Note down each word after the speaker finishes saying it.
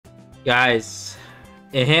Guys,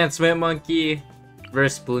 Enhancement Monkey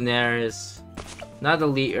versus Bloonarius. Not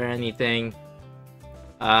elite or anything.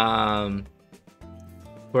 Of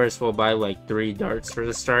course, we'll buy like 3 darts for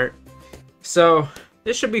the start. So,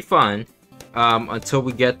 this should be fun. Until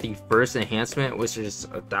we get the first enhancement, which is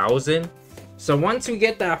 1,000. So once we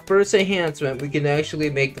get that first enhancement, we can actually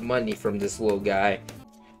make money from this little guy.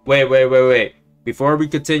 Wait. Before we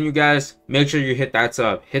continue, guys, make sure you hit that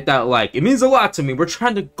sub, hit that like. It means a lot to me. We're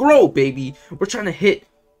trying to grow, baby. We're trying to hit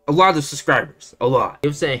a lot of subscribers. A lot.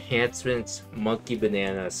 Gives the enhancements monkey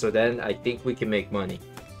banana. So then I think we can make money.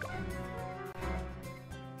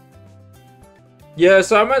 Yeah,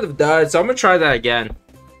 so I might have died. So I'm going to try that again.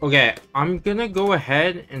 Okay, I'm going to go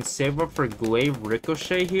ahead and save up for Glaive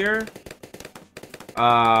Ricochet here.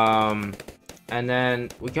 And then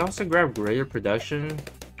we can also grab greater production.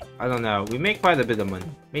 I don't know. We make quite a bit of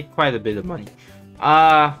money.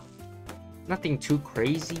 Nothing too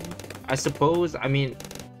crazy, I suppose. I mean,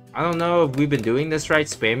 I don't know if we've been doing this right,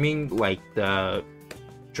 spamming like the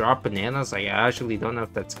drop bananas. Like, I actually don't know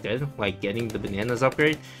if that's good. Like getting the bananas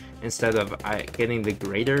upgrade instead of getting the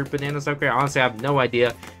greater bananas upgrade. Honestly, I have no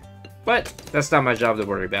idea. But that's not my job to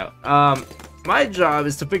worry about. My job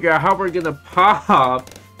is to figure out how we're gonna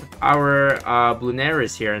pop our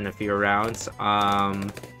Bloonarius here in a few rounds.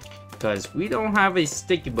 Because we don't have a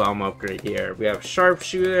sticky bomb upgrade here. We have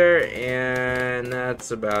sharpshooter, and that's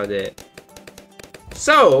about it.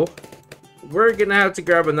 So we're gonna have to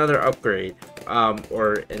grab another upgrade,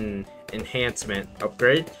 or an enhancement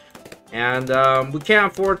upgrade, and we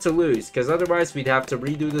can't afford to lose, because otherwise we'd have to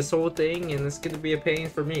redo this whole thing, and it's gonna be a pain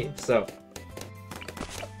for me. So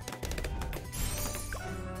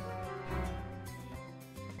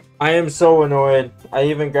I am so annoyed. I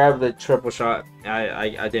even grabbed the triple shot.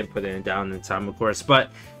 I didn't put it down in time, of course, but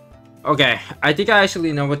okay. I think I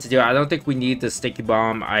actually know what to do. I don't think we need the sticky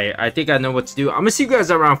bomb. I think I know what to do. I'm gonna see you guys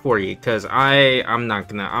around 40, because I'm not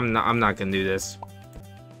gonna do this.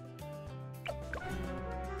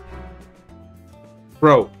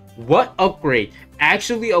 Bro, what upgrade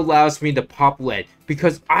actually allows me to pop lead?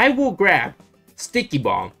 Because I will grab sticky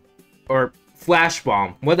bomb or flash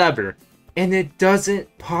bomb, whatever, and it doesn't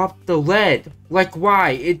pop the lead. Like,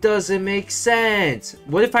 why? It doesn't make sense.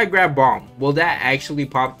 What if I grab bomb? Will that actually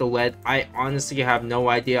pop the lead? I honestly have no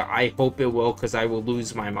idea. I hope it will, because I will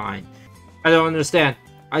lose my mind. I don't understand.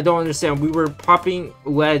 We were popping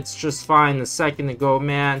leads just fine a second ago,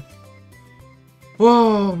 man.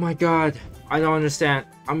 Oh my god. I don't understand.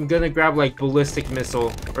 I'm gonna grab like ballistic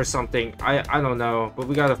missile or something. I don't know. But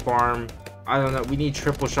we gotta farm. I don't know. We need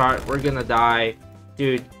triple shot. We're gonna die.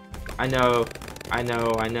 Dude. I know.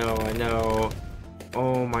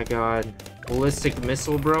 Oh my god. Ballistic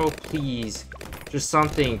missile, bro. Please. Just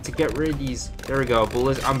something to get rid of these. There we go.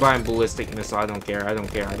 I'm buying ballistic missile. I don't care.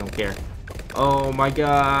 Oh my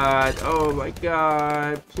god.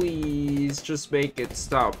 Please. Just make it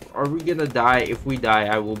stop. Are we gonna die? If we die,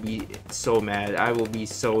 I will be so mad. I will be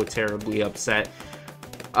so terribly upset.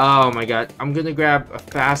 Oh my god. I'm gonna grab a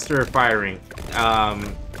faster firing.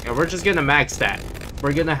 And we're just gonna max that.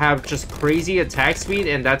 We're gonna have just crazy attack speed,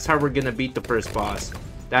 and that's how we're gonna beat the first boss.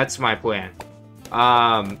 That's my plan.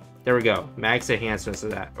 There we go. Max enhancements of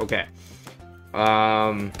that. Okay.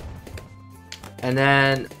 And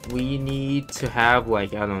then we need to have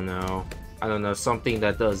like, I don't know, something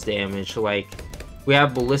that does damage. Like, we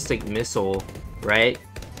have ballistic missile, right?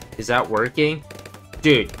 Is that working?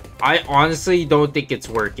 Dude, I honestly don't think it's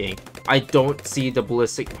working. I don't see the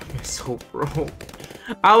ballistic missile, bro.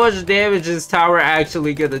 How much damage is tower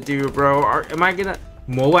actually gonna do, bro? Am I gonna...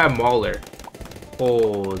 Moab Mauler.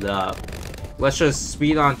 Hold up. Let's just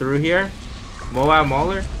speed on through here. Moab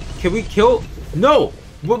Mauler. Can we kill... No!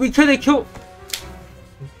 But we couldn't kill...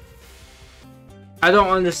 I don't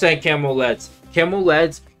understand camo leads. Camo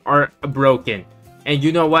leads are broken. And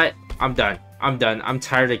you know what? I'm done. I'm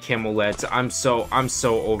tired of camo leads. I'm so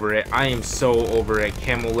over it. I am so over it.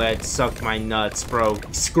 Camo leads suck my nuts, bro.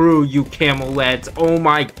 Screw you, camo leads. Oh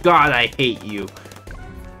my god, I hate you.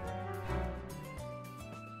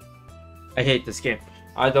 I hate this game.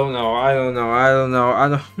 I don't know.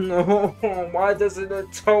 Why doesn't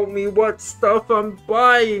it tell me what stuff I'm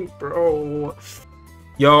buying, bro?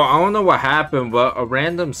 Yo, I don't know what happened, but a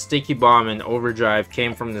random sticky bomb in overdrive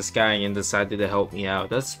came from this guy and decided to help me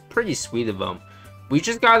out. That's pretty sweet of him. We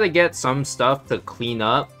just gotta get some stuff to clean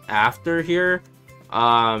up after here.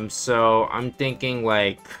 So I'm thinking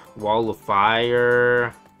like wall of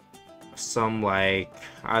fire, some like,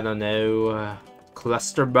 I don't know,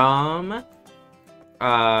 cluster bomb,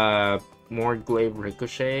 more glaive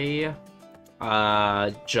ricochet,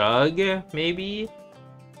 jug maybe,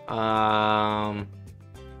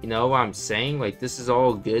 You know what I'm saying? Like, this is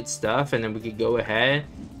all good stuff, and then we could go ahead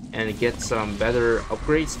and get some better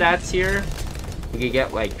upgrade stats here. We could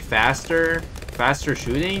get like faster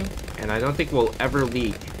shooting, and I don't think we'll ever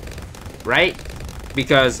leak, right?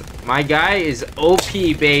 Because my guy is OP,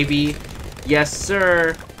 baby. Yes,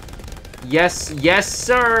 sir. Yes,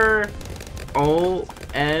 sir.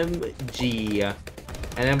 OMG.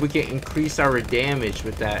 And then we can increase our damage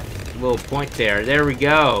with that little point there. There we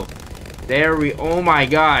go. Oh my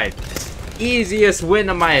god. Easiest win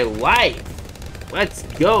of my life. Let's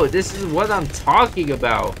go. This is what I'm talking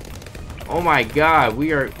about. Oh my god,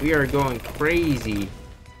 we are going crazy.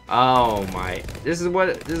 Oh my. This is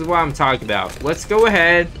what I'm talking about. Let's go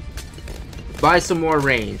ahead. Buy some more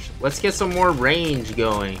range. Let's get some more range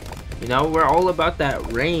going. You know, we're all about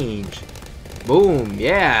that range. Boom,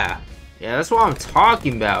 yeah. Yeah, that's what I'm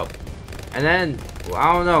talking about. And then, well,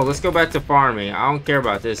 I don't know. Let's go back to farming. I don't care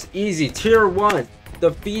about this. Easy, tier 1.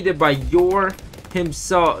 Defeated by your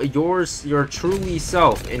truly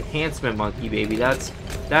self. Enhancement monkey, baby. That's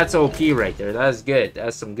OP right there. That's good.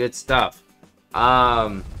 That's some good stuff.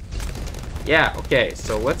 Yeah, okay.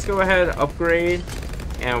 So let's go ahead and upgrade.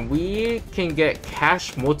 And we can get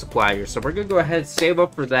cash multiplier. So we're gonna go ahead and save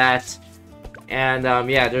up for that. And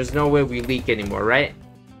yeah, there's no way we leak anymore, right?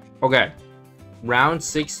 Okay. Round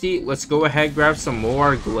 60. Let's go ahead, grab some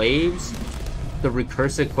more glaives. The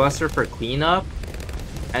recursive cluster for cleanup.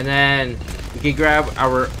 And then we can grab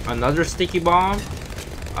another sticky bomb.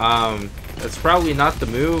 That's probably not the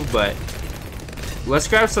move, but let's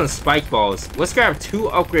grab some spike balls. Let's grab 2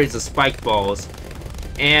 upgrades of spike balls.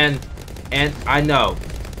 And I know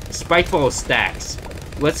spike ball stacks.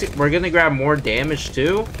 We're gonna grab more damage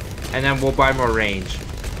too, and then we'll buy more range.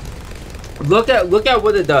 Look at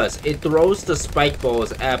what it does. It throws the spike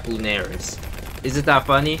balls at Bloonarius. Is it that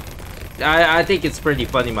funny? I think it's pretty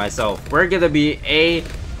funny myself. We're gonna be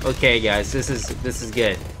okay, guys. This is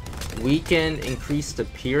good. We can increase the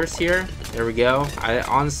pierce here. There we go. I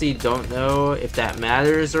honestly don't know if that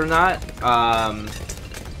matters or not. But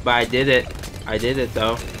I did it. I did it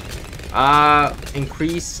though.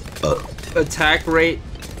 Increase attack rate.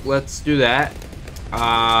 Let's do that.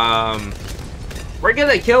 We're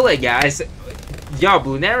gonna kill it, guys. Yo,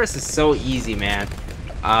 Bloonarius is so easy, man.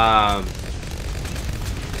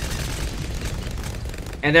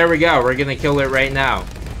 And there we go. We're gonna kill it right now.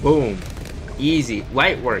 Boom. Easy.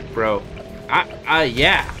 Light work, bro.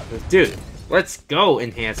 Yeah. Dude, let's go,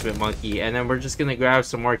 Enhancement Monkey. And then we're just gonna grab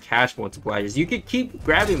some more cash multipliers. You can keep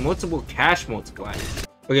grabbing multiple cash multipliers.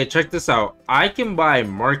 Okay, check this out. I can buy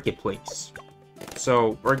Marketplace.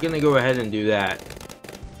 So, we're gonna go ahead and do that.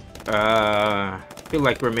 I feel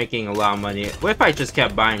like we're making a lot of money. What if I just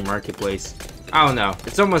kept buying Marketplace? I don't know.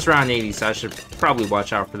 It's almost round 80, so I should probably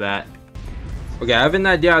watch out for that. Okay, I have an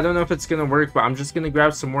idea. I don't know if it's gonna work, but I'm just gonna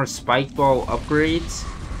grab some more spike ball upgrades.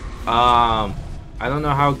 I don't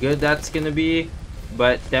know how good that's gonna be,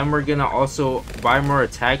 but then we're gonna also buy more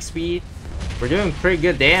attack speed. We're doing pretty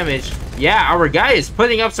good damage. Yeah, our guy is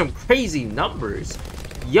putting up some crazy numbers.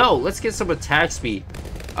 Yo, let's get some attack speed.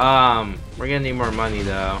 We're gonna need more money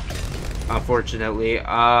though, unfortunately.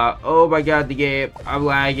 Oh my god, the game. I'm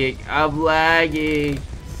lagging.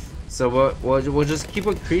 So we'll just keep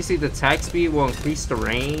increasing the attack speed. We'll increase the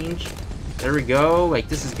range. There we go. Like,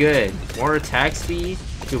 this is good. More attack speed.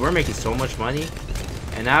 Dude, we're making so much money.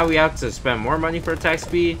 And now we have to spend more money for attack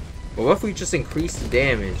speed. But what if we just increase the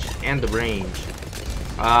damage and the range?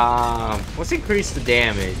 Let's increase the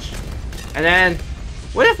damage. And then,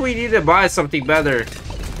 what if we need to buy something better?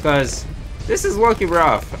 Because this is looking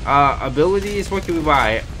rough. Abilities, what can we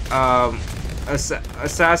buy?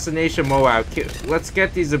 Assassination Moab. Let's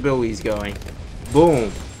get these abilities going.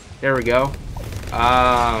 Boom. There we go.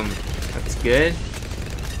 That's good.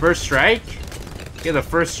 First strike. Get a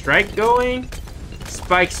first strike going.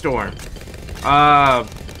 Spike Storm.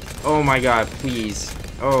 Oh my god, please.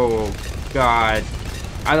 Oh god.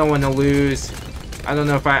 I don't want to lose. I don't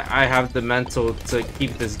know if I have the mental to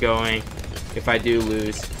keep this going if I do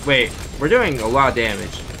lose. Wait, we're doing a lot of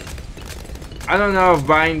damage. I don't know if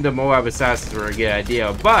buying the Moab Assassins were a good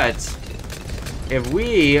idea, but if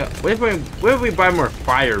we what if we buy more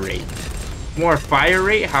fire rate? More fire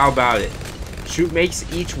rate? How about it? Makes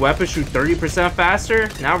each weapon shoot 30% faster.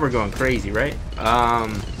 Now we're going crazy, right?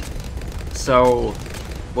 So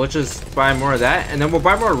we'll just buy more of that, and then we'll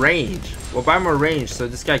buy more range. We'll buy more range so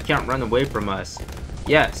this guy can't run away from us.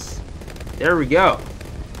 Yes. There we go.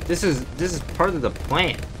 This is part of the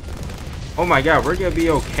plan. Oh my god, we're gonna be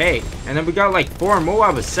okay. And then we got like 4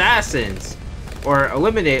 Moab Assassins. Or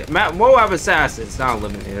Moab Assassins, not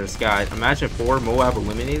Eliminators, guys. Imagine 4 Moab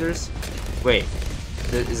Eliminators. Wait,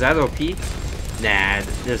 is that OP? Nah,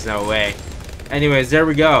 there's no way. Anyways, there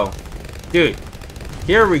we go. Dude,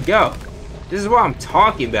 here we go. This is what I'm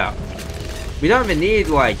talking about. We don't even need,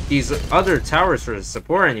 like, these other towers for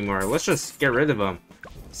support anymore. Let's just get rid of them.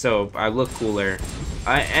 So I look cooler.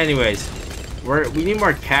 Anyways, we need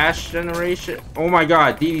more cash generation. Oh my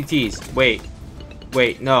god, DDTs. Wait,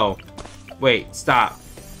 no. Wait, stop.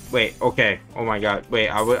 Wait, okay. Oh my god. Wait,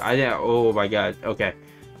 I didn't. Oh my god. Okay.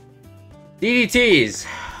 DDTs.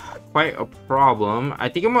 Quite a problem. I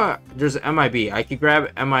think there's MIB. I could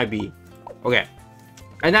grab MIB. Okay.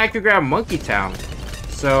 And I could grab Monkey Town.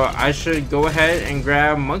 So I should go ahead and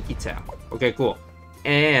grab Monkey Town. Okay, cool.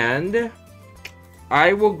 And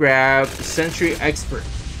I will grab Sentry Expert.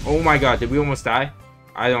 Oh my god, did we almost die?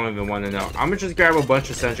 I don't even want to know. I'm gonna just grab a bunch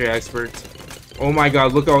of Sentry Experts. Oh my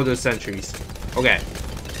god, look at all those sentries. Okay.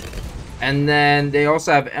 And then they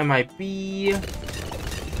also have MIB.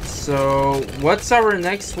 So, what's our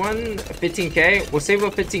next one? 15k? We'll save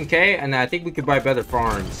up 15k, and I think we could buy better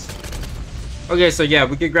farms. Okay, so yeah,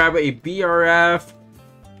 we could grab a BRF.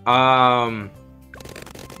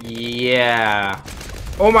 Yeah.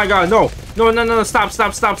 Oh my god, no! No, stop.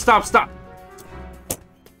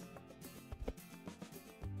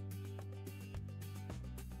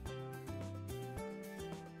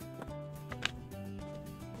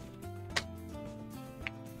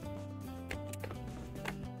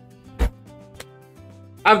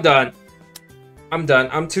 I'm done.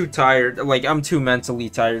 I'm too tired. Like, I'm too mentally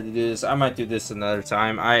tired to do this. I might do this another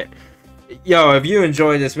time. Yo, if you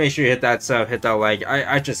enjoy this, make sure you hit that sub, hit that like.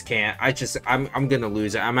 I just can't. I'm gonna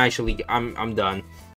lose it. I'm done.